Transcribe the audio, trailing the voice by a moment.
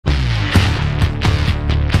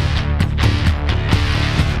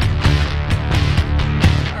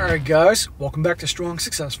Alright guys, welcome back to Strong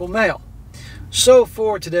Successful Male. So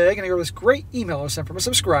for today, I'm going to go over this great email I was sent from a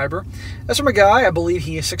subscriber. That's from a guy, I believe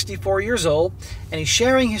he is 64 years old, and he's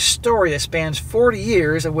sharing his story that spans 40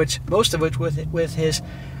 years, of which most of which with his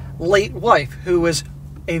late wife, who was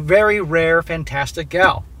a very rare, fantastic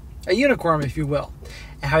gal. A unicorn, if you will.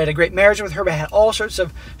 And how he had a great marriage with her, but had all sorts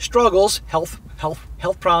of struggles, health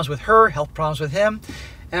problems with her, health problems with him.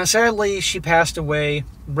 And sadly, she passed away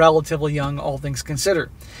relatively young, all things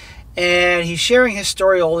considered. And he's sharing his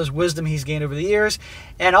story, all his wisdom he's gained over the years,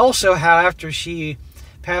 and also how after she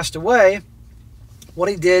passed away, what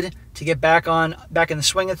he did to get back in the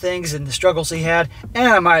swing of things and the struggles he had. And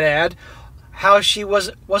I might add, how she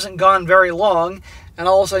wasn't gone very long, and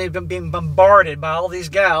all of a sudden he'd been being bombarded by all these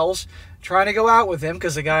gals trying to go out with him,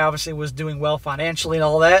 because the guy obviously was doing well financially and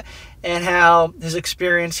all that, and how his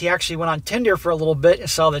experience, he actually went on Tinder for a little bit and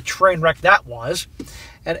saw the train wreck that was,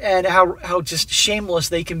 and how just shameless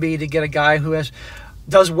they can be to get a guy who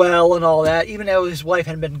does well and all that, even though his wife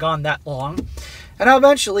hadn't been gone that long, and how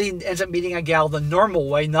eventually he ends up meeting a gal the normal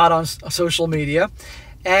way, not on social media,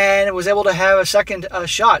 and was able to have a second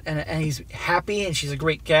shot, and he's happy, and she's a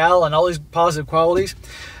great gal, and all these positive qualities.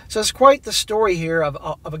 So it's quite the story here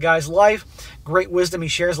of a guy's life, great wisdom he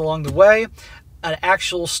shares along the way, an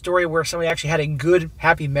actual story where somebody actually had a good,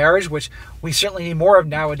 happy marriage, which we certainly need more of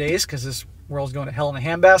nowadays because this world's going to hell in a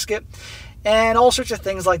handbasket, and all sorts of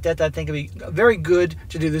things like that I think would be very good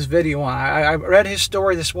to do this video on. I read his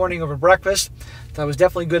story this morning over breakfast, so it was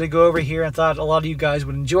definitely good to go over here, and thought a lot of you guys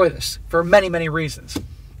would enjoy this for many, many reasons.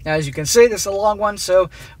 Now, as you can see, this is a long one, so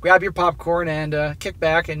grab your popcorn and kick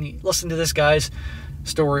back and listen to this guy's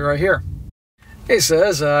story right here. He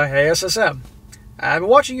says, hey SSM, I've been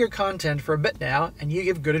watching your content for a bit now, and you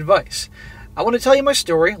give good advice. I want to tell you my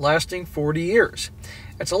story lasting 40 years.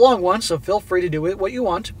 It's a long one, so feel free to do it what you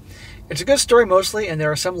want. It's a good story mostly, and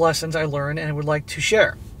there are some lessons I learned and would like to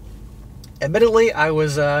share. Admittedly, I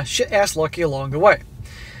was shit-ass lucky along the way.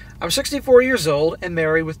 I'm 64 years old and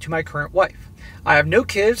married to my current wife. I have no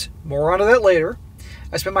kids, more onto that later.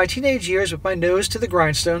 I spent my teenage years with my nose to the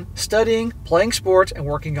grindstone, studying, playing sports, and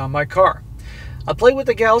working on my car. I played with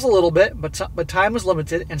the gals a little bit, but time was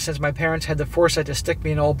limited, and since my parents had the foresight to stick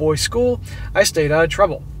me in all-boys school, I stayed out of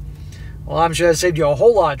trouble. Well, I'm sure that saved you a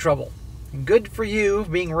whole lot of trouble. And good for you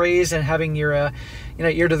being raised and having your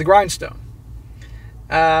ear to the grindstone.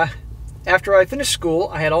 After I finished school,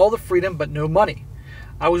 I had all the freedom but no money.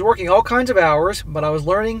 I was working all kinds of hours, but I was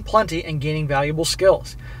learning plenty and gaining valuable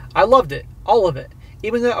skills. I loved it, all of it.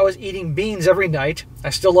 Even though I was eating beans every night, I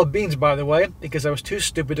still love beans by the way, because I was too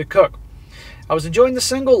stupid to cook. I was enjoying the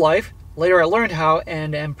single life. Later I learned how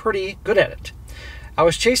and am pretty good at it. I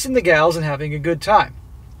was chasing the gals and having a good time.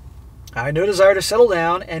 I had no desire to settle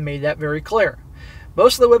down and made that very clear.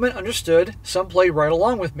 Most of the women understood, some played right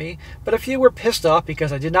along with me, but a few were pissed off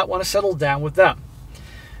because I did not want to settle down with them.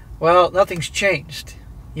 Well, nothing's changed.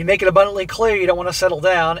 You make it abundantly clear you don't want to settle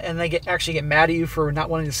down, and they actually get mad at you for not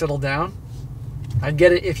wanting to settle down. I'd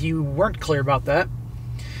get it if you weren't clear about that.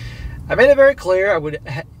 I made it very clear it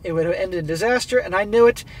would have ended in disaster, and I knew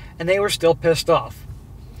it, and they were still pissed off.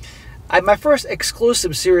 I had my first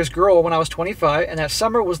exclusive serious girl when I was 25, and that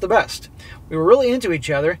summer was the best. We were really into each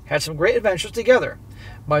other, had some great adventures together.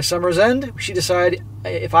 By summer's end, she decided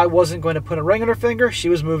if I wasn't going to put a ring on her finger, she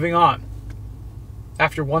was moving on.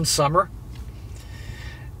 After one summer.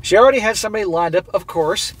 She already had somebody lined up, of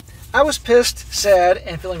course. I was pissed, sad,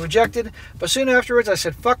 and feeling rejected, but soon afterwards I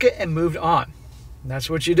said fuck it and moved on. And that's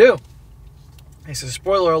what you do. He says,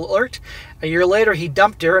 spoiler alert, a year later he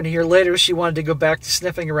dumped her, and a year later she wanted to go back to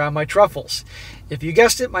sniffing around my truffles. If you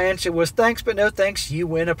guessed it, my answer was thanks, but no thanks, you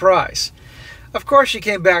win a prize. Of course she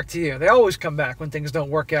came back to you. They always come back when things don't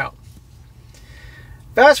work out.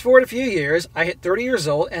 Fast forward a few years, I hit 30 years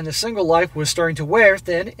old, and the single life was starting to wear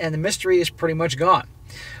thin, and the mystery is pretty much gone.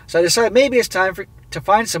 So I decided maybe it's time to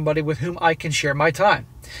find somebody with whom I can share my time.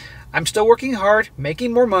 I'm still working hard,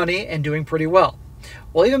 making more money, and doing pretty well.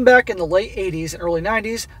 Well, even back in the late 80s and early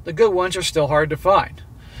 90s, the good ones are still hard to find.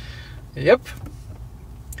 Yep.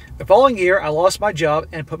 The following year, I lost my job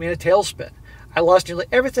and it put me in a tailspin. I lost nearly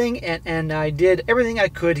everything, and I did everything I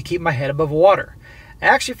could to keep my head above water. I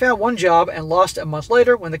actually found one job and lost it a month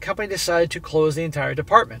later when the company decided to close the entire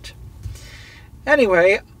department.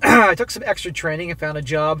 Anyway, I took some extra training and found a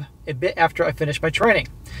job a bit after I finished my training.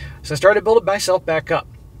 So I started building myself back up.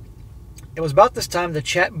 It was about this time the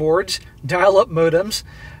chat boards, dial-up modems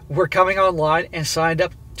were coming online, and signed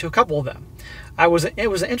up to a couple of them. It was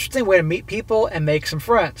an interesting way to meet people and make some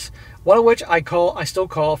friends, one of which I still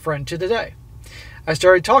call a friend to today. I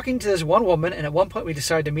started talking to this one woman, and at one point we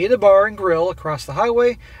decided to meet at a bar and grill across the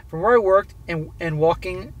highway from where I worked, and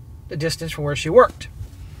walking the distance from where she worked.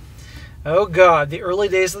 Oh God, the early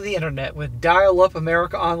days of the internet with dial-up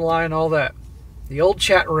America Online and all that. The old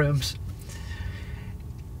chat rooms.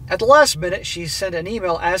 At the last minute, she sent an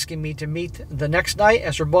email asking me to meet the next night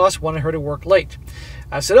as her boss wanted her to work late.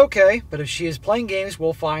 I said, okay, but if she is playing games,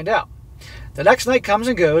 we'll find out. The next night comes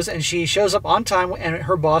and goes, and she shows up on time and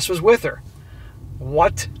her boss was with her.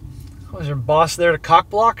 What? Was her boss there to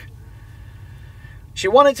cockblock? She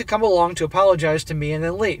wanted to come along to apologize to me and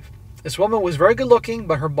then leave. This woman was very good looking,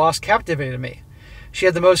 but her boss captivated me. She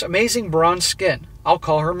had the most amazing bronze skin. I'll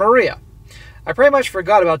call her Maria. I pretty much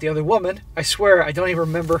forgot about the other woman. I swear I don't even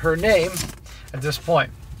remember her name at this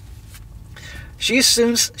point. She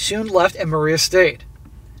soon left and Maria stayed.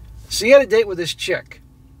 So you had a date with this chick,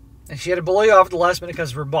 and she had to blow you off at the last minute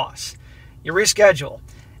because of her boss. You reschedule,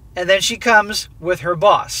 and then she comes with her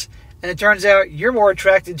boss, and it turns out you're more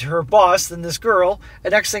attracted to her boss than this girl,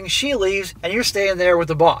 and next thing she leaves, and you're staying there with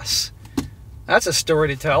the boss. That's a story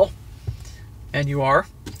to tell. And you are.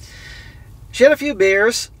 She had a few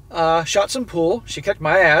beers, shot some pool, she kicked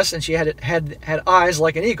my ass, and she had eyes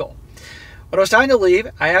like an eagle. When it was time to leave,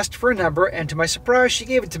 I asked for a number, and to my surprise, she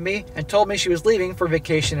gave it to me and told me she was leaving for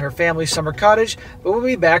vacation in her family's summer cottage, but would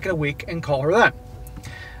be back in a week and call her then.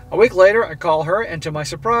 A week later, I call her, and to my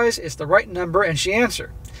surprise, it's the right number, and she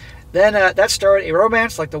answered. Then that started a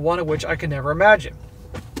romance like the one of which I could never imagine.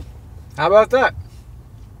 How about that?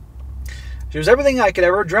 She was everything I could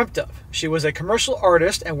ever dreamt of. She was a commercial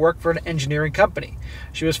artist and worked for an engineering company.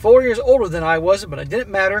 She was 4 years older than I was, but it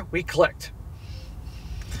didn't matter. We clicked.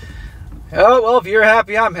 Oh, well, if you're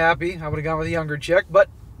happy, I'm happy. I would have gone with a younger chick, but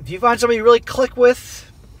if you find somebody you really click with,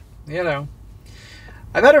 you know.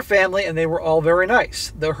 I met her family, and they were all very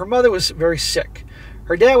nice, though her mother was very sick.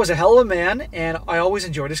 Her dad was a hell of a man, and I always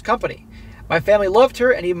enjoyed his company. My family loved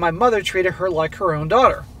her, and even my mother treated her like her own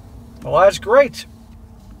daughter. Well, that's great.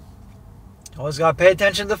 Always got to pay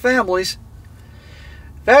attention to the families.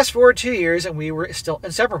 Fast forward 2 years, and we were still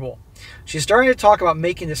inseparable. She's starting to talk about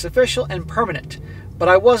making this official and permanent, but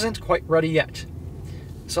I wasn't quite ready yet.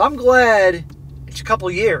 So I'm glad it's a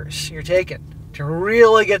couple years you're taking to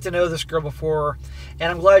really get to know this girl before,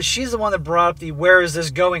 and I'm glad she's the one that brought up the where is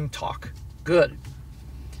this going talk. Good.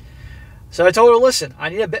 So I told her, listen, I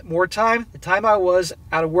need a bit more time. The time I was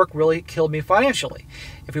out of work really killed me financially.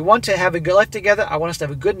 If we want to have a good life together, I want us to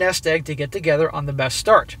have a good nest egg to get together on the best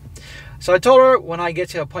start. So I told her when I get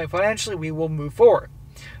to a point financially, we will move forward.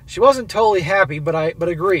 She wasn't totally happy, but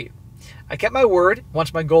agreed. I kept my word.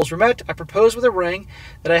 Once my goals were met, I proposed with a ring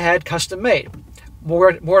that I had custom made.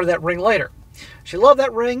 More to that ring later. She loved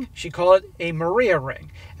that ring. She called it a Maria ring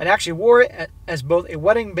and actually wore it as both a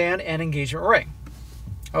wedding band and engagement ring.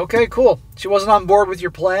 Okay, cool. She wasn't on board with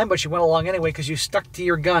your plan, but she went along anyway because you stuck to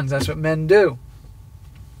your guns. That's what men do.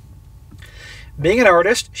 Being an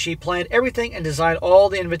artist, she planned everything and designed all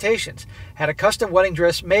the invitations. Had a custom wedding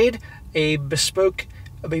dress made, a bespoke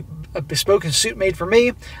suit made for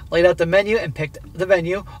me, laid out the menu and picked the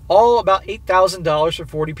venue, all about $8,000 for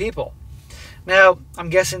 40 people. Now, I'm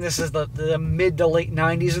guessing this is the mid to late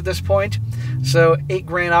 90s at this point, so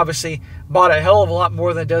 $8,000 obviously bought a hell of a lot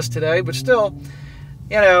more than it does today, but still,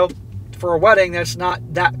 you know, for a wedding, that's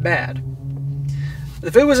not that bad.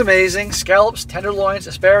 The food was amazing. Scallops, tenderloins,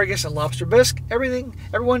 asparagus, and lobster bisque.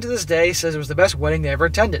 Everyone to this day says it was the best wedding they ever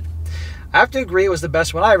attended. I have to agree it was the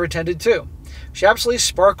best one I ever attended too. She absolutely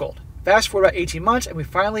sparkled. Fast forward about 18 months, and we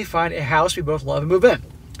finally find a house we both love and move in.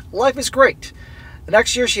 Life is great. The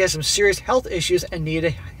next year, she had some serious health issues and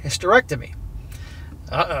needed a hysterectomy.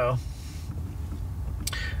 Uh-oh.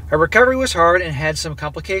 Her recovery was hard and had some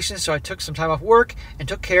complications, so I took some time off work and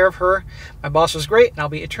took care of her. My boss was great, and I'll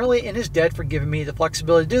be eternally in his debt for giving me the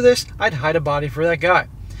flexibility to do this. I'd hide a body for that guy.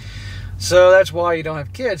 So that's why you don't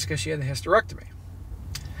have kids, because she had the hysterectomy.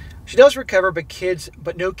 She does recover,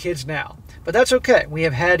 but no kids now. But that's okay. We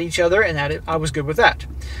have had each other, and I was good with that.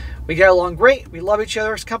 We get along great. We love each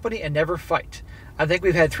other's company and never fight. I think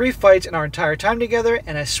we've had 3 fights in our entire time together,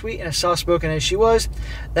 and as sweet and as soft-spoken as she was,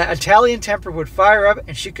 that Italian temper would fire up,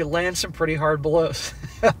 and she could land some pretty hard blows.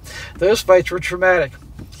 Those fights were traumatic.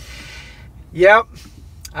 Yep,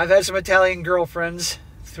 I've had some Italian girlfriends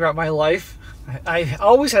throughout my life. I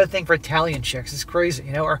always had a thing for Italian chicks. It's crazy,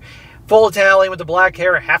 you know, or full Italian with the black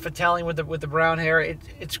hair, or half Italian with the brown hair.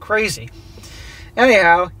 It's crazy.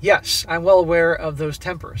 Anyhow, yes, I'm well aware of those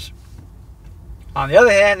tempers. On the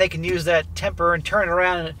other hand, they can use that temper and turn it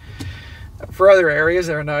around for other areas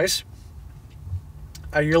that are nice.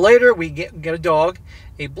 A year later, we get a dog,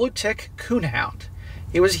 a blue tick coonhound.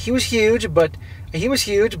 He was huge, but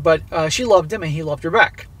she loved him and he loved her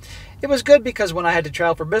back. It was good because when I had to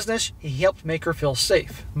travel for business, he helped make her feel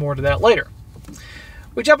safe. More to that later.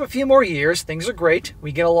 We jump a few more years, things are great,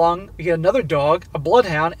 we get along, we get another dog, a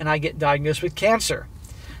bloodhound, and I get diagnosed with cancer.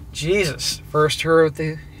 Jesus, first her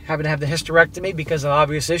having to have the hysterectomy because of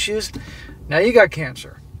obvious issues, now you got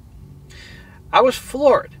cancer. I was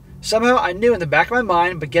floored. Somehow I knew in the back of my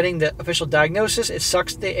mind, but getting the official diagnosis, it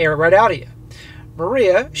sucks the air right out of you.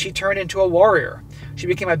 Maria, she turned into a warrior. She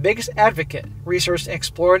became my biggest advocate, researched,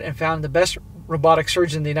 explored, and found the best robotic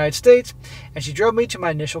surgeon in the United States, and she drove me to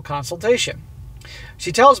my initial consultation.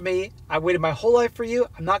 She tells me, I waited my whole life for you,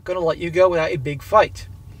 I'm not going to let you go without a big fight.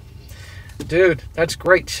 Dude, that's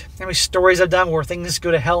great. How many stories I've done where things go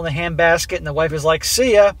to hell in the handbasket and the wife is like,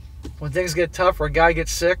 see ya, when things get tough or a guy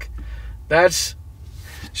gets sick. That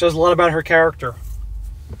shows a lot about her character.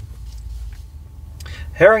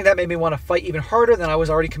 Hearing that made me want to fight even harder than I was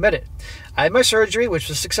already committed. I had my surgery, which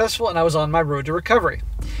was successful, and I was on my road to recovery.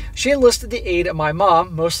 She enlisted the aid of my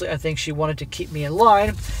mom. Mostly, I think she wanted to keep me in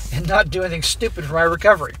line and not do anything stupid for my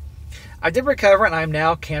recovery. I did recover, and I am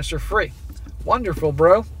now cancer-free. Wonderful,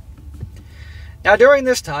 bro. Now, during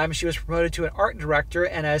this time, she was promoted to an art director,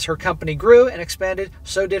 and as her company grew and expanded,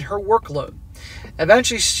 so did her workload.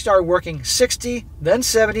 Eventually, she started working 60, then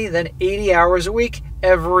 70, then 80 hours a week,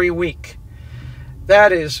 every week.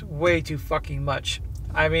 That is way too fucking much.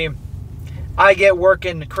 I mean, I get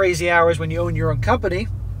working crazy hours when you own your own company.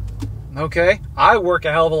 Okay? I work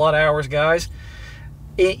a hell of a lot of hours, guys.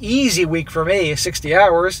 An easy week for me is 60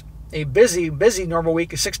 hours. A busy normal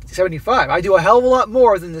week is 75. I do a hell of a lot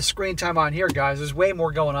more than the screen time on here, guys. There's way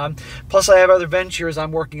more going on. Plus, I have other ventures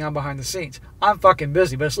I'm working on behind the scenes. I'm fucking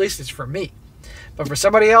busy, but at least it's for me. But for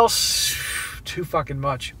somebody else, too fucking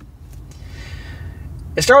much.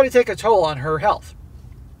 It started to take a toll on her health.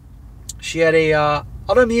 She had a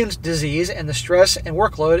autoimmune disease, and the stress and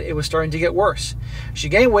workload, it was starting to get worse. She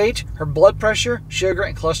gained weight, her blood pressure, sugar,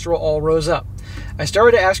 and cholesterol all rose up. I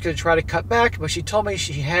started to ask her to try to cut back, but she told me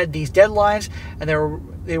she had these deadlines, and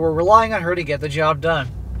they were relying on her to get the job done.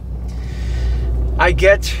 I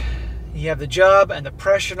get you have the job and the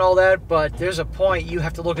pressure and all that, but there's a point you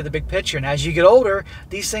have to look at the big picture. And as you get older,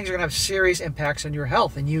 these things are going to have serious impacts on your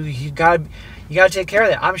health, and you got to take care of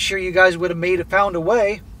that. I'm sure you guys would have found a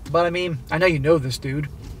way, but I mean, I know you know this, dude.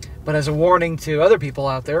 But as a warning to other people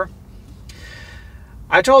out there,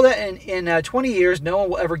 I told that in 20 years, no one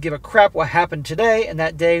will ever give a crap what happened today, and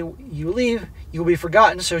that day you leave, you will be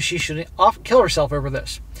forgotten, so she shouldn't kill herself over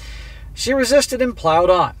this. She resisted and plowed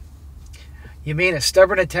on. You mean a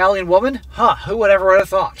stubborn Italian woman? Huh, who would ever have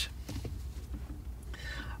thought?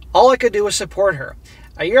 All I could do was support her.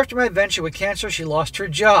 A year after my adventure with cancer, she lost her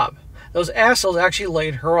job. Those assholes actually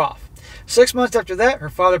laid her off. 6 months after that, her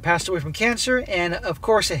father passed away from cancer, and of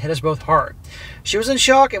course it hit us both hard. She was in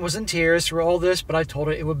shock and was in tears through all this, but I told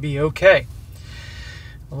her it would be okay.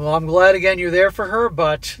 Well, I'm glad again you're there for her,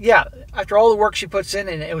 but yeah, after all the work she puts in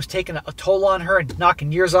and it was taking a toll on her and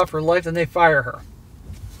knocking years off her life, then they fire her.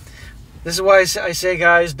 This is why I say,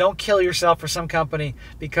 guys, don't kill yourself for some company,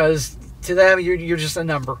 because to them, you're just a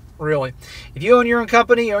number, really. If you own your own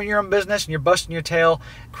company, you own your own business, and you're busting your tail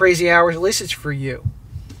crazy hours, at least it's for you.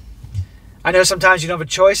 I know sometimes you don't have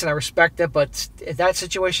a choice, and I respect that, but in that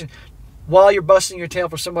situation, while you're busting your tail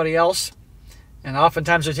for somebody else, and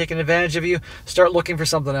oftentimes they're taking advantage of you, start looking for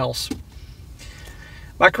something else.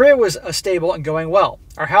 My career was stable and going well.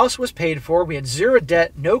 Our house was paid for, we had zero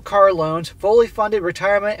debt, no car loans, fully funded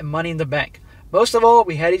retirement, and money in the bank. Most of all,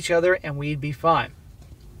 we had each other, and we'd be fine.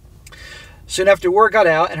 Soon after word got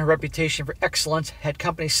out, and her reputation for excellence had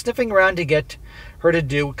companies sniffing around to get her to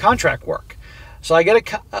do contract work. So I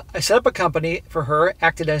set up a company for her,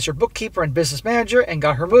 acted as her bookkeeper and business manager, and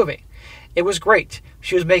got her moving. It was great.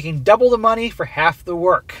 She was making double the money for half the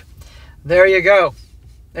work. There you go.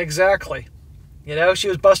 Exactly. You know, she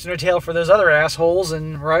was busting her tail for those other assholes,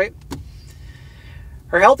 and right?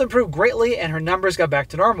 Her health improved greatly, and her numbers got back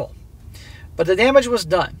to normal. But the damage was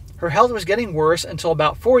done. Her health was getting worse until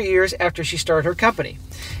about 4 years after she started her company,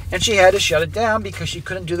 and she had to shut it down because she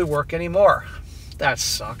couldn't do the work anymore. That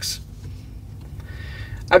sucks.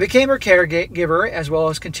 I became her caregiver as well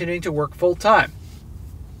as continuing to work full-time.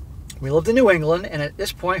 We lived in New England, and at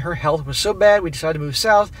this point her health was so bad we decided to move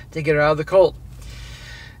south to get her out of the cold.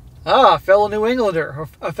 Ah, a fellow New Englander,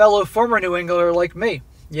 a fellow former New Englander like me.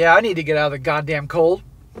 Yeah, I need to get out of the goddamn cold.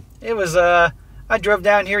 It was, I drove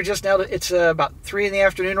down here just now. It's about 3 in the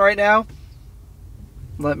afternoon right now.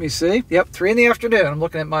 Let me see. Yep, 3 in the afternoon. I'm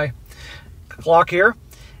looking at my clock here.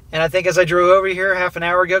 And I think as I drove over here half an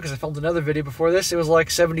hour ago, because I filmed another video before this, it was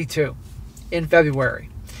like 72 in February.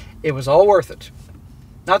 It was all worth it.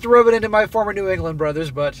 Not to rub it into my former New England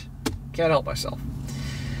brothers, but can't help myself.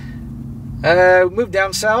 We moved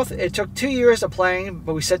down south. It took 2 years of planning,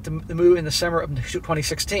 but we set to move in the summer of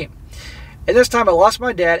 2016. At this time, I lost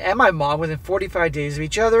my dad and my mom within 45 days of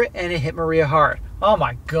each other, and it hit Maria hard. Oh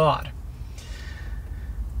my God.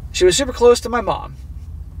 She was super close to my mom.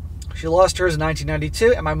 She lost hers in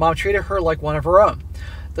 1992, and my mom treated her like one of her own.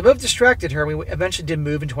 The move distracted her, and we eventually did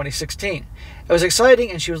move in 2016. It was exciting,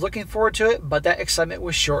 and she was looking forward to it, but that excitement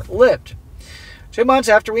was short-lived. 2 months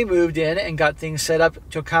after we moved in and got things set up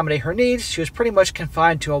to accommodate her needs, she was pretty much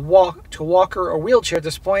confined to a walker or wheelchair at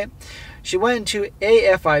this point. She went into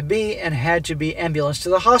AFIB and had to be ambulanced to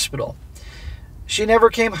the hospital. She never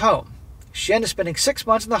came home. She ended up spending 6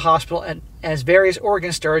 months in the hospital and as various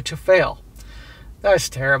organs started to fail. That's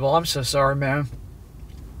terrible. I'm so sorry, man.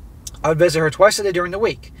 I would visit her twice a day during the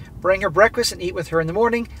week, bring her breakfast and eat with her in the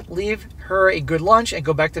morning, leave her a good lunch, and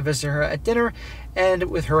go back to visit her at dinner and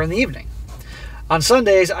with her in the evening. On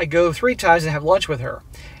Sundays, I go 3 times and have lunch with her.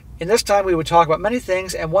 In this time, we would talk about many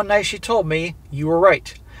things, and one night she told me, "You were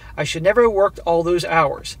right. I should never have worked all those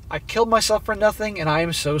hours. I killed myself for nothing, and I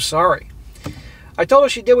am so sorry." I told her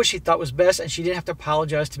she did what she thought was best, and she didn't have to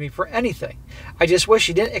apologize to me for anything. I just wish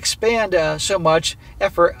she didn't expand so much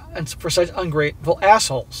effort for such ungrateful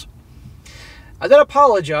assholes. I then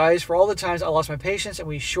apologized for all the times I lost my patience and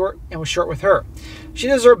was short with her. She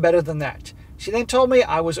deserved better than that. She then told me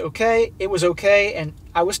I was okay, it was okay, and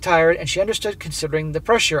I was tired, and she understood considering the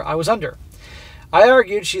pressure I was under. I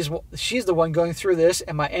argued she's the one going through this,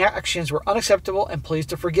 and my actions were unacceptable, and please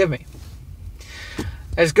to forgive me.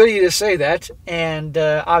 It's good of you to say that, and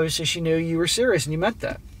obviously she knew you were serious and you meant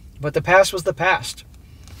that. But the past was the past.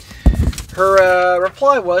 Her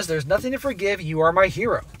reply was, "There's nothing to forgive, you are my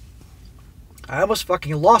hero." I almost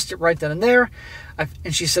fucking lost it right then and there,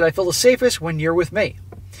 and she said, "I feel the safest when you're with me."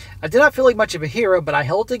 I did not feel like much of a hero, but I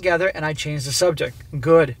held it together and I changed the subject.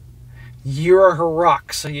 Good. You're her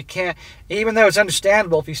rock, so you can't, even though it's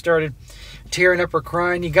understandable if you started tearing up or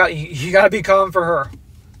crying, you got to be calm for her.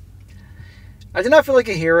 I did not feel like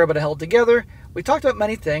a hero, but I held it together. We talked about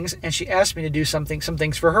many things, and she asked me to do some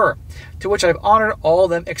things for her, to which I've honored all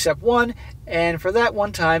of them except one, and for that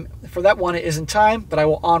one it isn't time, but I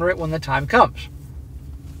will honor it when the time comes.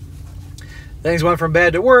 Things went from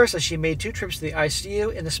bad to worse as she made 2 trips to the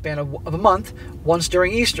ICU in the span of a month, once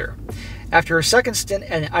during Easter. After her second stint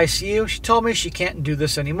in the ICU, she told me she can't do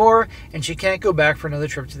this anymore, and she can't go back for another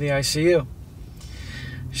trip to the ICU.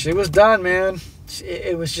 She was done, man.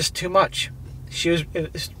 It was just too much.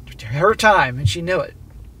 It was her time, and she knew it.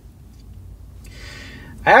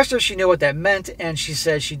 I asked her if she knew what that meant, and she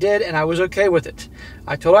said she did, and I was okay with it.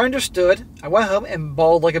 I told her I understood. I went home and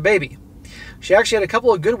bawled like a baby. She actually had a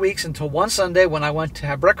couple of good weeks until one Sunday when I went to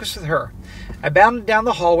have breakfast with her. I bounded down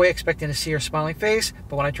the hallway expecting to see her smiling face,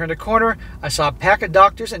 but when I turned a corner, I saw a pack of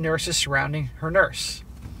doctors and nurses surrounding her nurse.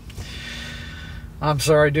 I'm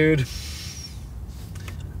sorry, dude.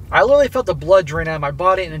 I literally felt the blood drain out of my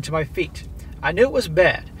body and into my feet. I knew it was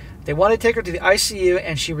bad. They wanted to take her to the ICU,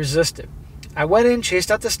 and she resisted. I went in,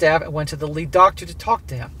 chased out the staff, and went to the lead doctor to talk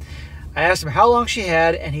to him. I asked him how long she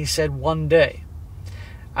had, and he said 1 day.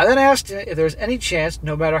 I then asked him if there was any chance,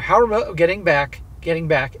 no matter how remote, of getting back,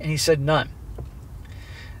 and he said none.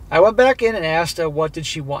 I went back in and asked her what did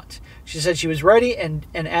she want. She said she was ready and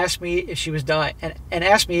asked me if she was dying. And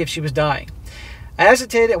asked me if she was dying. I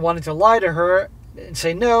hesitated and wanted to lie to her and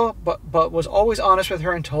say no, but was always honest with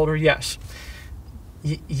her and told her yes.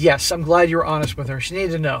 Yes, I'm glad you were honest with her. She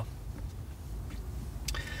needed to know.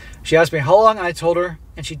 She asked me how long, and I told her,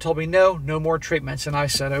 and she told me no more treatments, and I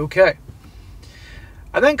said okay.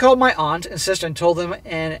 I then called my aunt and sister and told them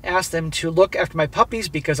and asked them to look after my puppies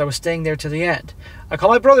because I was staying there to the end. I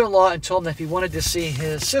called my brother-in-law and told him that if he wanted to see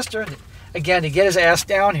his sister, again, to get his ass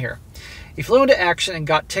down here. He flew into action and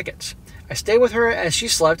got tickets. I stayed with her as she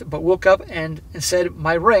slept, but woke up and said,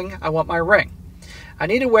 "My ring, I want my ring. I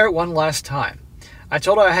need to wear it one last time." I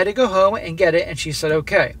told her I had to go home and get it, and she said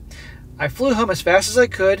okay. I flew home as fast as I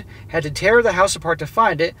could, had to tear the house apart to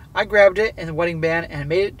find it. I grabbed it and the wedding band and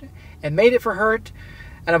made it for her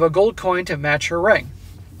out of a gold coin to match her ring.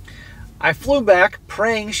 I flew back,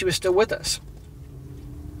 praying she was still with us.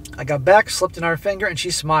 I got back, slipped in her finger, and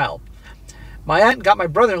she smiled. My aunt got my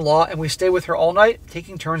brother-in-law, and we stayed with her all night,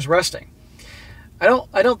 taking turns resting. I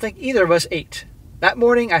don't think either of us ate. That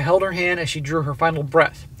morning, I held her hand as she drew her final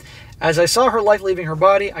breath. As I saw her life leaving her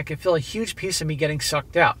body, I could feel a huge piece of me getting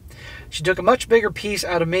sucked out. She took a much bigger piece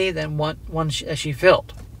out of me than one she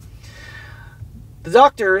filled. The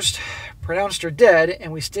doctors pronounced her dead,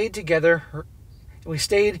 and we stayed to gather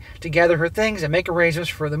her things and make arrangements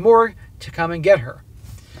for the morgue to come and get her.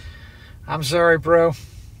 I'm sorry, bro.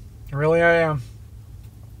 Really, I am.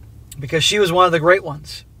 Because she was one of the great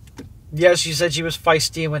ones. Yes, she said she was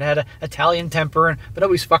feisty and had an Italian temper, but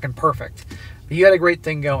nobody's fucking perfect. But you had a great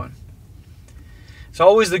thing going. It's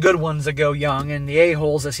always the good ones that go young, and the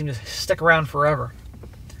a-holes that seem to stick around forever.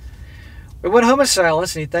 We went home in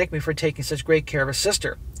silence, and he thanked me for taking such great care of his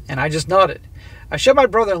sister, and I just nodded. I showed my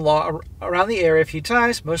brother-in-law around the area a few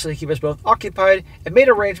times, mostly to keep us both occupied, and made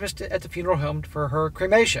arrangements at the funeral home for her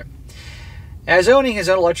cremation. As owning his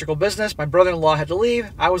own electrical business, my brother-in-law had to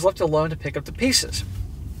leave. I was left alone to pick up the pieces.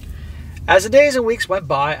 As the days and weeks went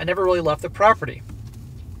by, I never really left the property.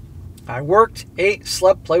 I worked, ate,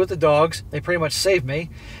 slept, played with the dogs. They pretty much saved me,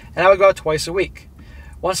 and I would go out twice a week.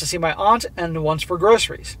 Once to see my aunt and once for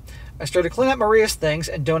groceries. I started to clean up Maria's things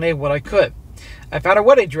and donate what I could. I found her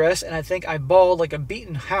wedding dress, and I think I bawled like a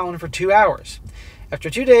beaten hound for 2 hours. After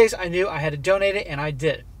 2 days, I knew I had to donate it, and I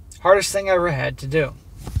did. Hardest thing I ever had to do.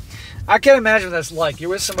 I can't imagine what that's like. You're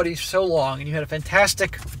with somebody so long, and you had a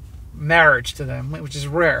fantastic marriage to them, which is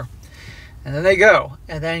rare. And then they go,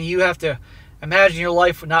 and then you have to imagine your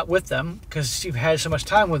life not with them because you've had so much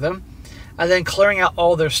time with them, and then clearing out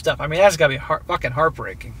all their stuff. I mean, that's got to be fucking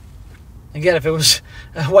heartbreaking. Again, if it was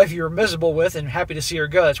a wife you were miserable with and happy to see her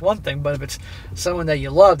go, that's one thing. But if it's someone that you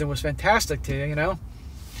loved and was fantastic to you, you know.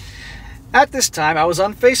 At this time, I was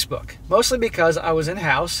on Facebook, mostly because I was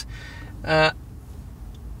in-house. I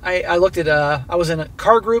looked at, I was in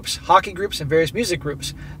car groups, hockey groups, and various music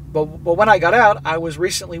groups. But when I got out, I was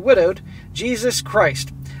recently widowed. Jesus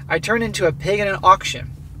Christ. I turned into a pig in an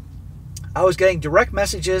auction. I was getting direct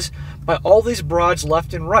messages by all these broads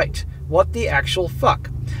left and right. What the actual fuck?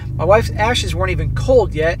 My wife's ashes weren't even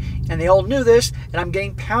cold yet, and they all knew this, and I'm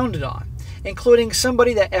getting pounded on, including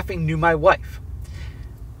somebody that effing knew my wife.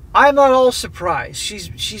 I'm not all surprised.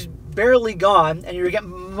 She's barely gone, and you're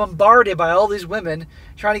getting bombarded by all these women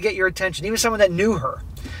trying to get your attention, even someone that knew her.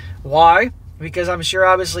 Why? Because I'm sure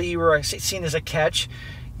obviously you were seen as a catch.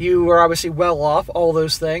 You were obviously well off, all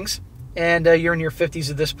those things, and you're in your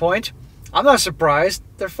 50s at this point. I'm not surprised.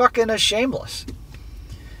 They're fucking shameless.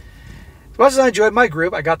 As much as I enjoyed my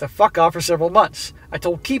group, I got the fuck off for several months. I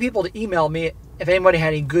told key people to email me if anybody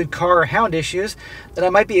had any good car or hound issues that I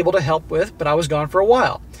might be able to help with, but I was gone for a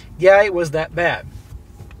while. Yeah, it was that bad.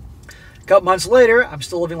 A couple months later, I'm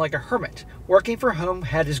still living like a hermit. Working from home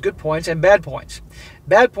had its good points and bad points.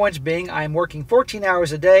 Bad points being I am working 14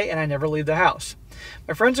 hours a day and I never leave the house.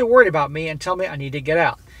 My friends are worried about me and tell me I need to get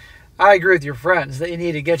out. I agree with your friends that you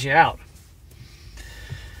need to get you out.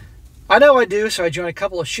 I know I do, so I joined a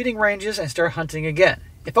couple of shooting ranges and started hunting again.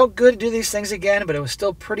 It felt good to do these things again, but it was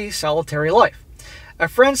still pretty solitary life. A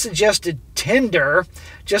friend suggested Tinder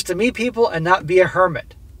just to meet people and not be a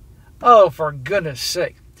hermit. Oh, for goodness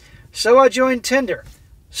sake. So I joined Tinder.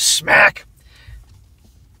 Smack!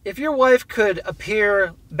 If your wife could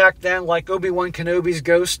appear back then like Obi-Wan Kenobi's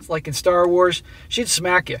ghost, like in Star Wars, she'd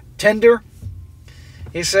smack you. Tinder?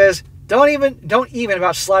 He says, Don't even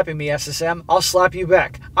about slapping me, SSM. I'll slap you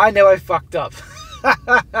back. I know I fucked up.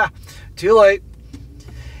 Too late.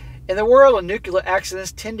 In the world of nuclear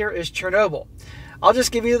accidents, Tinder is Chernobyl. I'll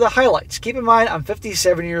just give you the highlights. Keep in mind, I'm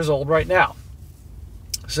 57 years old right now.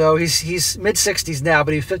 So he's mid-60s now,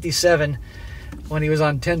 but he was 57 when he was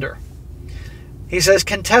on Tinder. He says,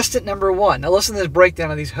 contestant number 1. Now listen to this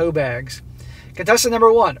breakdown of these hoe bags. Contestant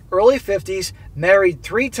number 1, early 50s, married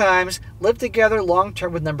 3 times, lived together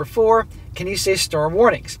long-term with number 4. Can you say storm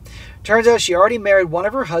warnings? Turns out she already married one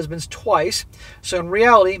of her husbands twice, so in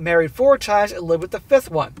reality, married 4 times and lived with the 5th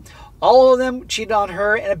one. All of them cheated on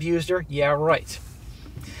her and abused her. Yeah, right.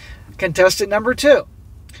 Contestant number 2,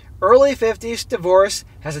 early 50s, divorce,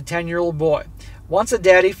 has a 10-year-old boy. Wants a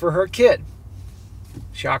daddy for her kid.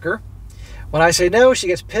 Shocker. When I say no, she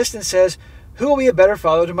gets pissed and says, who will be a better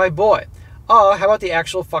father to my boy? Oh, how about the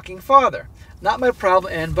actual fucking father? Not my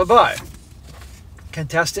problem, and bye-bye.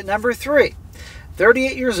 Contestant number 3,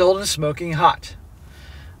 38 years old and smoking hot.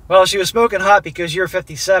 Well, she was smoking hot because you're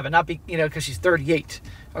 57, not because she's 38.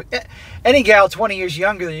 Any gal 20 years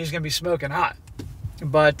younger than you is going to be smoking hot.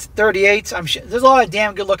 But 38, I'm sure there's a lot of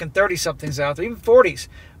damn good-looking 30-somethings out there, even 40s,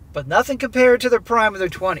 but nothing compared to the prime of their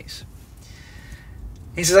 20s.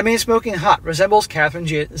 He says, I mean, smoking hot, resembles Catherine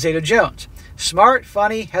Zeta-Jones. Smart,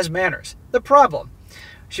 funny, has manners. The problem,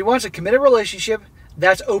 she wants a committed relationship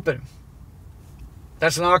that's open.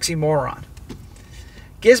 That's an oxymoron.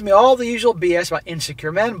 Gives me all the usual BS about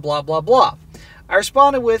insecure men, blah, blah, blah. I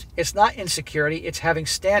responded with, it's not insecurity, it's having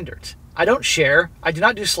standards. I don't share, I do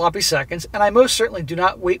not do sloppy seconds, and I most certainly do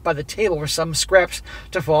not wait by the table for some scraps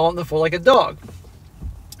to fall on the floor like a dog.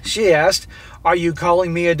 She asked, are you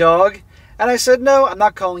calling me a dog? And I said, no, I'm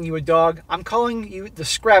not calling you a dog. I'm calling you the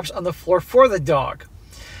scraps on the floor for the dog.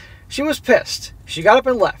 She was pissed. She got up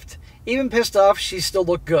and left. Even pissed off, she still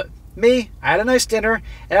looked good. Me, I had a nice dinner,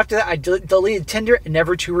 and after that I deleted Tinder and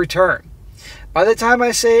never to return. By the time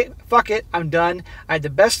I say, fuck it, I'm done, I had the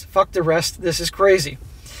best, fuck the rest, this is crazy.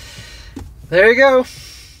 There you go.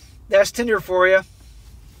 That's Tinder for you.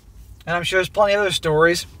 And I'm sure there's plenty of other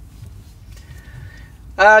stories.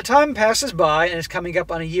 Time passes by, and it's coming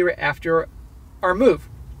up on a year after our move.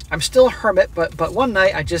 I'm still a hermit, but one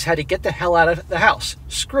night I just had to get the hell out of the house.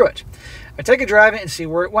 Screw it. I take a drive and see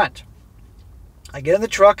where it went. I get in the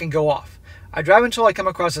truck and go off. I drive until I come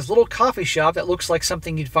across this little coffee shop that looks like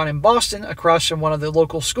something you'd find in Boston across from one of the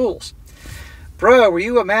local schools. Bro, were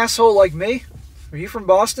you a masshole like me? Were you from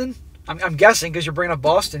Boston? I'm guessing because you're bringing up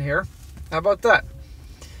Boston here. How about that?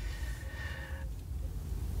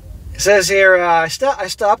 It says here, I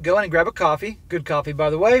stop, go in and grab a coffee. Good coffee, by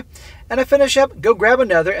the way. And I finish up, go grab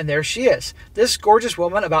another, and there she is. This gorgeous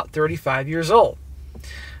woman, about 35 years old.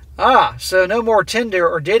 Ah, so no more Tinder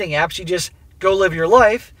or dating apps. You just go live your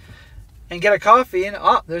life and get a coffee, and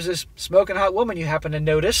there's this smoking hot woman you happen to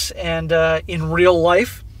notice, and in real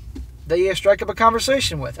life, that you strike up a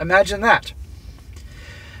conversation with. Imagine that.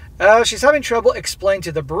 She's having trouble explaining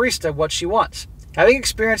to the barista what she wants. Having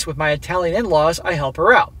experience with my Italian in-laws, I help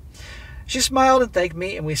her out. She smiled and thanked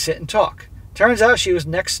me, and we sit and talk. Turns out she was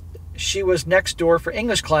next door for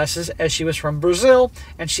English classes, as she was from Brazil,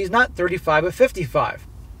 and she's not 35 but 55.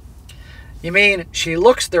 You mean she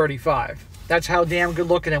looks 35? That's how damn good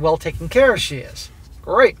looking and well taken care of she is.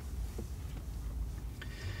 Great.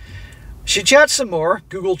 She chats some more.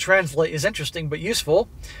 Google Translate is interesting but useful.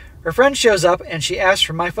 Her friend shows up and she asks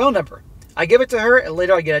for my phone number. I give it to her, and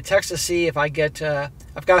later I get a text to see if I've got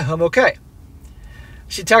home okay.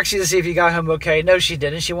 She texts you to see if you got home okay. No, she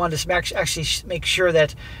didn't. She wanted to actually make sure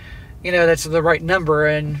that, that's the right number,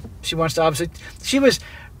 and she wants to obviously. She was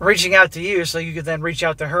reaching out to you so you could then reach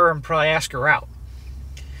out to her and probably ask her out.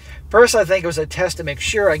 First, I think it was a test to make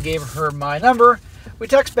sure. I gave her my number. We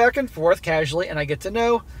text back and forth casually, and I get to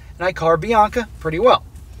know, and I call her Bianca pretty well.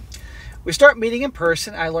 We start meeting in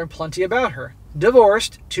person. I learn plenty about her.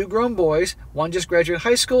 Divorced, 2 grown boys, one just graduated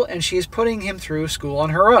high school, and she is putting him through school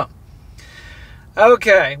on her own.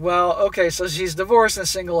 Okay, so she's divorced and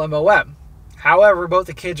single MOM. However, both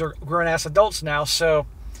the kids are grown-ass adults now, so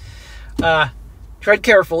tread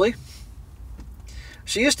carefully.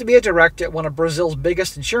 She used to be a director at one of Brazil's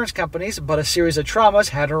biggest insurance companies, but a series of traumas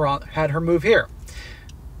had her move here.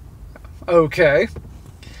 Okay.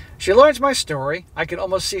 She learns my story. I could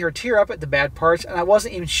almost see her tear up at the bad parts, and I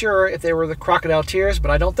wasn't even sure if they were the crocodile tears,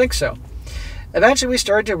 but I don't think so. Eventually, we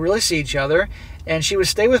started to really see each other, and she would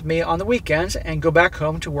stay with me on the weekends and go back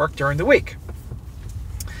home to work during the week.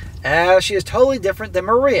 She is totally different than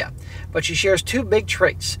Maria, but she shares 2 big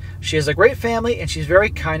traits. She has a great family, and she's very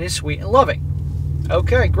kind and sweet and loving.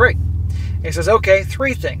 Okay, great. It says, okay,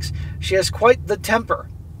 3 things. She has quite the temper.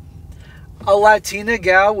 A Latina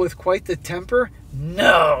gal with quite the temper?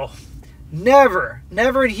 No. Never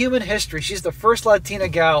in human history. She's the first Latina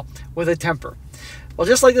gal with a temper. Well,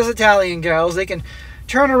 just like those Italian gals, they can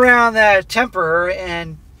turn around that temper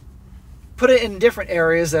and put it in different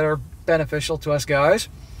areas that are beneficial to us guys.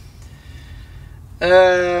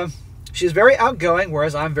 She's very outgoing,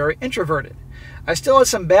 whereas I'm very introverted. I still had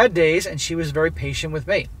some bad days, and she was very patient with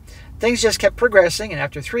me. Things just kept progressing, and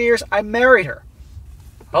after 3 years, I married her.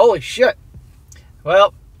 Holy shit.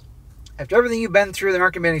 Well, after everything you've been through, there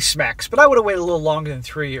aren't going to be any smacks, but I would have waited a little longer than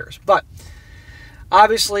 3 years. But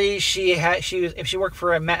obviously, if she worked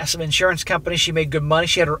for a massive insurance company, she made good money.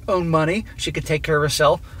 She had her own money. She could take care of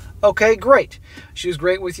herself. Okay, great. She was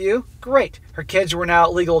great with you. Great. Her kids were now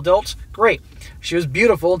legal adults. Great. She was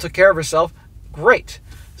beautiful and took care of herself. Great.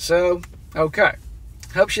 So, okay.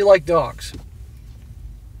 Hope she liked dogs.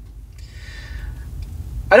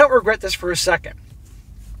 I don't regret this for a second.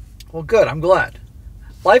 Well, good. I'm glad.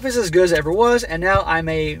 Life is as good as it ever was, and now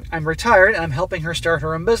I'm retired, and I'm helping her start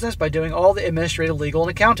her own business by doing all the administrative, legal,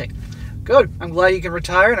 and accounting. Good. I'm glad you can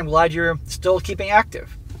retire, and I'm glad you're still keeping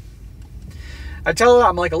active. I tell her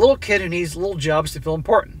I'm like a little kid who needs little jobs to feel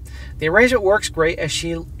important. The arrangement works great, as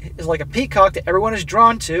she is like a peacock that everyone is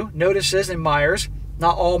drawn to, notices, and admires.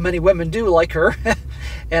 Not all many women do like her.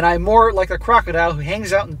 And I'm more like a crocodile who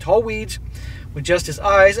hangs out in tall weeds with just his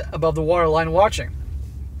eyes above the waterline watching.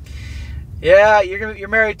 Yeah, you're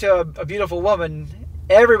married to a beautiful woman.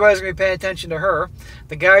 Everybody's going to be paying attention to her.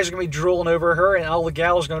 The guys are going to be drooling over her, and all the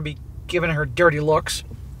gals are going to be giving her dirty looks.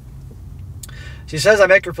 She says I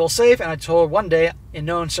make her feel safe, and I told her one day, in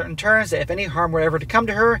no uncertain terms, that if any harm were ever to come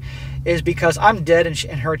to her, it is because I'm dead and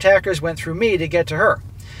her attackers went through me to get to her.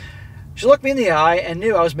 She looked me in the eye and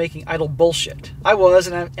knew I was making idle bullshit. I was,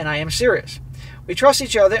 and I am serious. We trust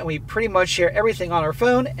each other, and we pretty much share everything on our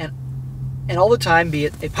phone, and and all the time, be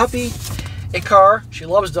it a puppy, a car, she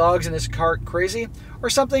loves dogs and is car crazy, or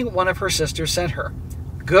something one of her sisters sent her.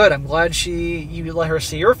 Good, I'm glad you let her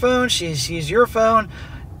see your phone, she sees your phone.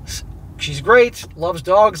 She's great, loves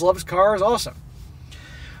dogs, loves cars, awesome.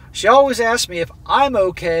 She always asks me if I'm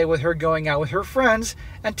okay with her going out with her friends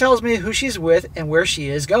and tells me who she's with and where she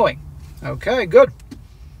is going. Okay, good.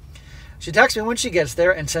 She texts me when she gets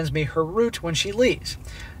there and sends me her route when she leaves.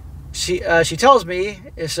 She tells me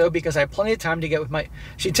so because I have plenty of time to get with my...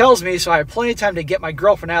 She tells me so I have plenty of time to get my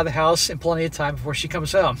girlfriend out of the house and plenty of time before she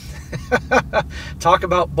comes home. Talk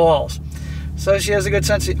about balls. So she has a good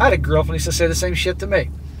sense. I had a girlfriend who used to say the same shit to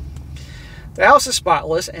me. The house is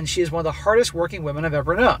spotless, and she is one of the hardest working women I've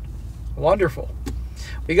ever known. Wonderful.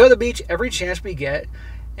 We go to the beach every chance we get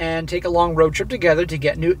and take a long road trip together to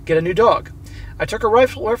get a new dog. I took her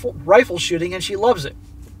rifle shooting, and she loves it.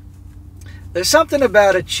 There's something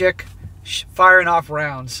about a chick firing off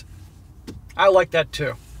rounds. I like that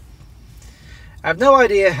too. I have no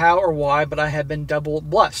idea how or why, but I have been double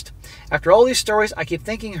blessed. After all these stories, I keep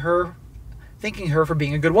thanking her for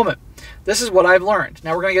being a good woman. This is what I've learned.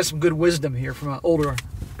 Now we're going to get some good wisdom here from an older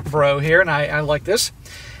bro here, and I like this.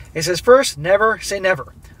 It says, first, never say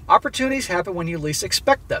never. Opportunities happen when you least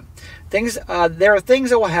expect them. There are things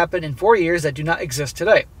that will happen in 4 years that do not exist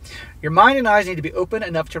today. Your mind and eyes need to be open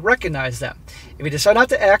enough to recognize them. If you decide not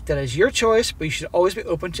to act, that is your choice, but you should always be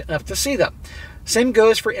open enough to see them. Same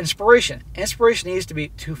goes for inspiration. Inspiration needs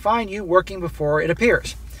to find you working before it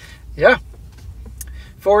appears. Yeah.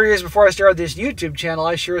 4 years before I started this YouTube channel,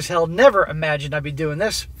 I sure as hell never imagined I'd be doing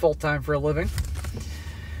this full-time for a living.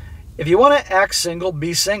 If you want to act single,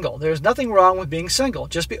 be single. There's nothing wrong with being single.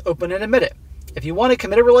 Just be open and admit it. If you want a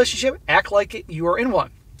committed relationship, act like you are in one.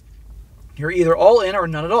 You're either all in or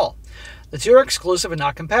none at all. The two are exclusive and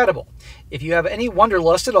not compatible. If you have any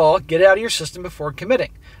wanderlust at all, get it out of your system before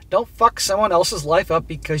committing. Don't fuck someone else's life up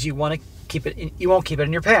because you won't keep it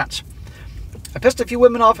in your pants. I pissed a few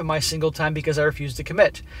women off in my single time because I refused to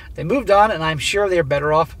commit. They moved on, and I'm sure they are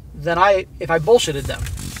better off than if I bullshitted them.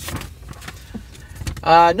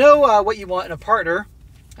 Know what you want in a partner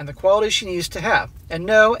and the qualities she needs to have. And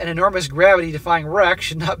no, an enormous gravity-defying wreck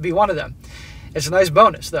should not be one of them. It's a nice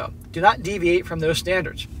bonus, though. Do not deviate from those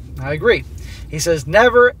standards. I agree. He says,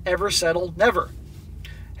 never, ever settle, never.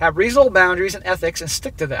 Have reasonable boundaries and ethics and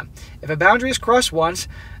stick to them. If a boundary is crossed once,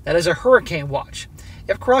 that is a hurricane watch.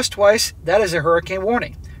 If crossed twice, that is a hurricane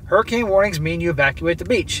warning. Hurricane warnings mean you evacuate the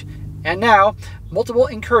beach. And now, multiple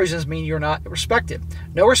incursions mean you're not respected.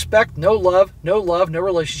 No respect, no love, no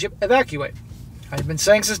relationship, evacuate. I've been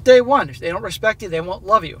saying since day one, if they don't respect you, they won't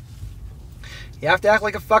love you. You have to act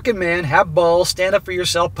like a fucking man, have balls, stand up for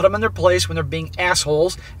yourself, put them in their place when they're being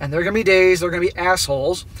assholes, and there are going to be days they're going to be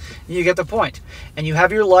assholes, and you get the point. And you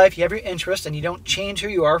have your life, you have your interests, and you don't change who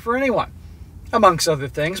you are for anyone. Amongst other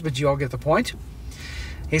things, but you all get the point.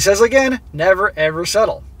 He says again, never ever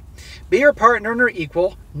settle. Be your partner and her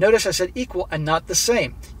equal. Notice I said equal and not the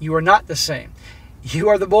same. You are not the same. You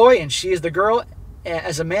are the boy and she is the girl.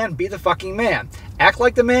 As a man, be the fucking man. Act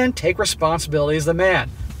like the man, take responsibility as the man.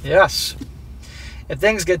 Yes. If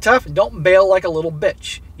things get tough, don't bail like a little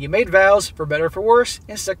bitch. You made vows, for better or for worse,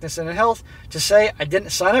 in sickness and in health. To say, I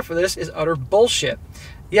didn't sign up for this is utter bullshit.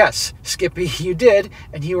 Yes, Skippy, you did,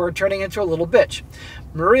 and you are turning into a little bitch.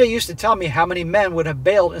 Maria used to tell me how many men would have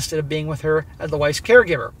bailed instead of being with her as the wife's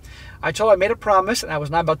caregiver. I told her I made a promise, and I was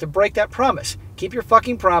not about to break that promise. Keep your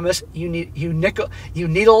fucking promise, you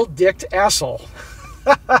needle-dicked asshole.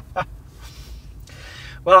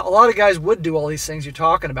 Well, a lot of guys would do all these things you're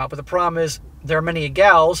talking about, but the problem is there are many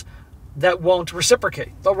gals that won't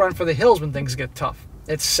reciprocate. They'll run for the hills when things get tough.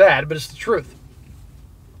 It's sad, but it's the truth.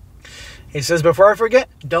 He says, before I forget,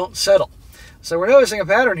 don't settle. So we're noticing a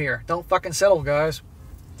pattern here. Don't fucking settle, guys.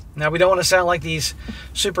 Now, we don't want to sound like these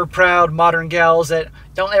super proud modern gals that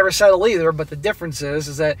don't ever settle either, but the difference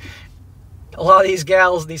is that a lot of these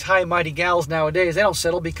gals, these high mighty gals nowadays, they don't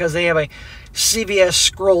settle because they have a CVS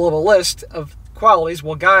scroll of a list of qualities.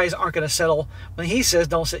 Well, guys aren't going to settle. When he says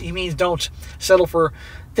don't settle, he means don't settle for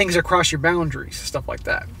things that cross your boundaries, stuff like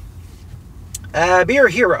that. Be her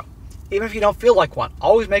hero, even if you don't feel like one.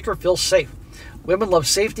 Always make her feel safe. Women love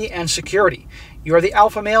safety and security. You are the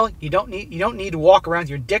alpha male. You don't need to walk around with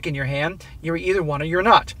your dick in your hand. You're either one or you're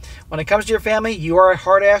not. When it comes to your family, you are a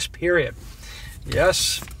hard ass, period.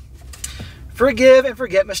 Yes. Forgive and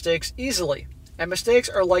forget mistakes easily. And mistakes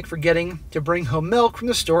are like forgetting to bring home milk from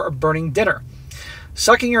the store or burning dinner.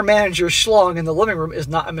 Sucking your manager's schlong in the living room is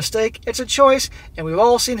not a mistake. It's a choice, and we've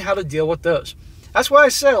all seen how to deal with those. That's why I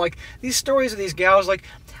say, like, these stories of these gals, like,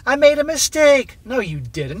 I made a mistake. No, you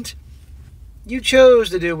didn't. You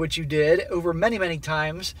chose to do what you did over many, many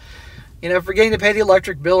times You know, forgetting to pay the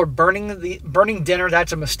electric bill or burning dinner,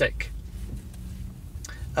 that's a mistake.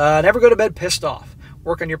 Never go to bed pissed off.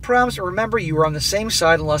 Work on your promise, and remember you are on the same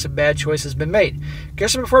side unless a bad choice has been made.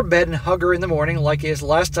 Kiss her before bed and hug her in the morning like it is the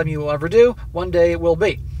last time you will ever do. One day it will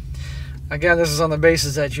be. Again, this is on the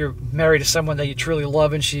basis that you're married to someone that you truly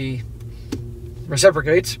love and she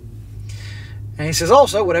reciprocates. And he says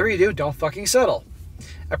also, whatever you do, don't fucking settle.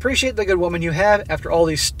 Appreciate the good woman you have. After all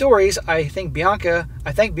these stories, I thank Bianca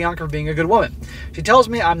for being a good woman. She tells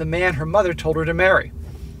me I'm the man her mother told her to marry.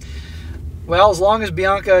 Well, as long as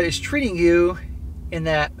Bianca is treating you in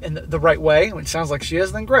the right way, which sounds like she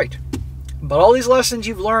is, then great. But all these lessons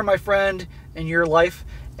you've learned, my friend, in your life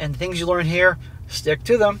and things you learn here, stick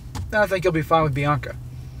to them. And I think you'll be fine with Bianca.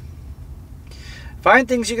 Find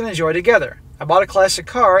things you can enjoy together. I bought a classic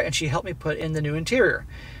car and she helped me put in the new interior.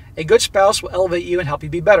 A good spouse will elevate you and help you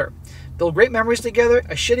be better. Build great memories together.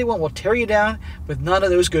 A shitty one will tear you down with none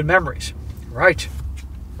of those good memories. Right.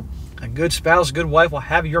 A good spouse, good wife will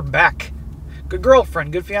have your back. Good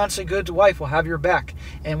girlfriend, good fiance, good wife will have your back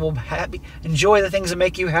and will enjoy the things that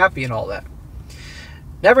make you happy and all that.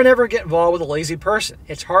 Never get involved with a lazy person.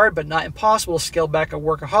 It's hard but not impossible to scale back a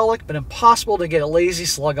workaholic, but impossible to get a lazy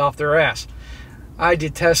slug off their ass. I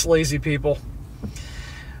detest lazy people.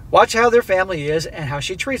 Watch how their family is and how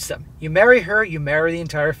she treats them. You marry her, you marry the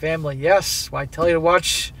entire family. Yes, I tell you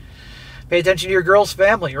to pay attention to your girl's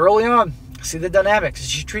family early on. See the dynamics. If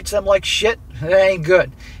she treats them like shit, it ain't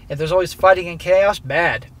good. If there's always fighting and chaos,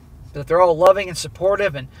 bad. But if they're all loving and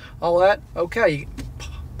supportive and all that, okay,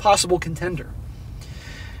 possible contender.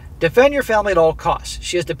 Defend your family at all costs.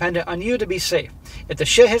 She is dependent on you to be safe. If the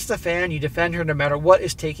shit hits the fan, you defend her no matter what it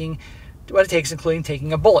takes, including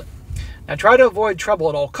taking a bullet. Now try to avoid trouble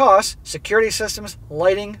at all costs. Security systems,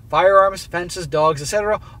 lighting, firearms, fences, dogs,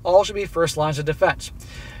 etc. all should be first lines of defense.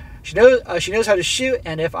 She knows how to shoot,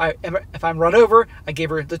 and if I'm run over, I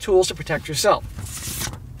gave her the tools to protect herself.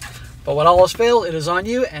 But when all has failed, it is on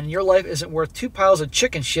you, and your life isn't worth 2 piles of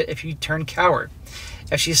chicken shit if you turn coward.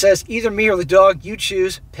 If she says either me or the dog, you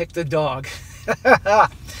choose, pick the dog.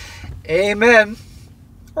 Amen.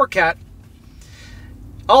 Or cat.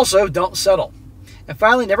 Also, don't settle. And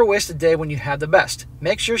finally, never waste a day when you have the best.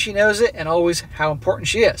 Make sure she knows it and always how important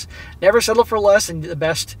she is. Never settle for less than the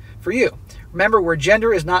best for you. Remember, where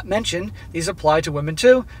gender is not mentioned, these apply to women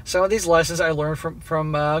too. Some of these lessons I learned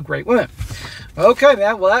from great women. Okay,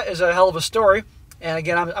 man. Well, that is a hell of a story. And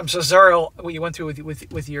again, I'm so sorry what you went through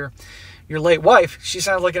with your late wife. She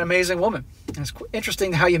sounds like an amazing woman. And it's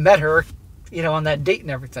interesting how you met her, you know, on that date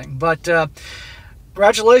and everything. But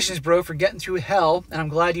congratulations, bro, for getting through hell. And I'm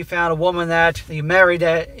glad you found a woman that you married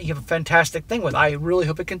that you have a fantastic thing with. I really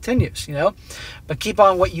hope it continues, you know. But keep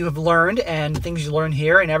on what you have learned and things you learn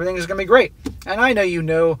here, and everything is going to be great. And I know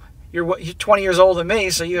you're 20 years older than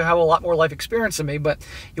me, so you have a lot more life experience than me, but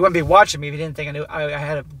you wouldn't be watching me if you didn't think I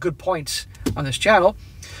had good points on this channel.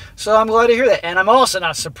 So I'm glad to hear that. And I'm also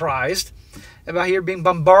not surprised about you being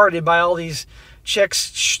bombarded by all these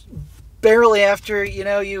chicks barely after, you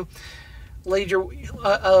know, you laid your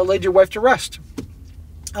wife to rest.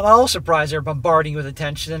 I'm all surprised they're bombarding you with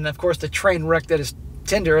attention, and of course the train wreck that is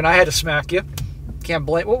Tinder, and I had to smack you. Can't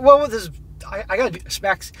blame. What with this? I gotta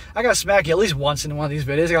smack you at least once in one of these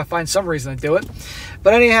videos. I gotta find some reason to do it.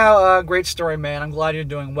 But anyhow, great story, man. I'm glad you're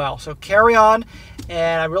doing well. So carry on,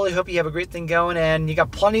 and I really hope you have a great thing going. And you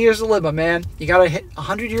got plenty of years to live, my man. You gotta hit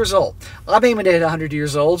 100 years old. I'm aiming to hit 100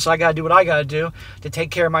 years old, so I gotta do what I gotta do to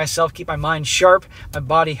take care of myself, keep my mind sharp, my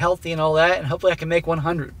body healthy, and all that. And hopefully, I can make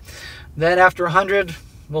 100. Then after 100.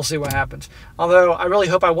 We'll see what happens. Although I really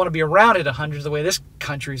hope I want to be around at 100 the way this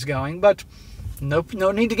country's going. But no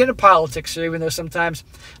need to get into politics, even though sometimes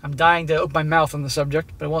I'm dying to open my mouth on the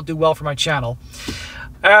subject, but it won't do well for my channel.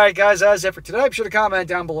 All right, guys, that's it for today. Be sure to comment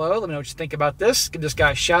down below. Let me know what you think about this. Give this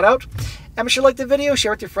guy a shout out. And be sure to like the video,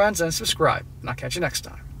 share it with your friends, and subscribe. And I'll catch you next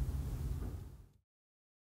time.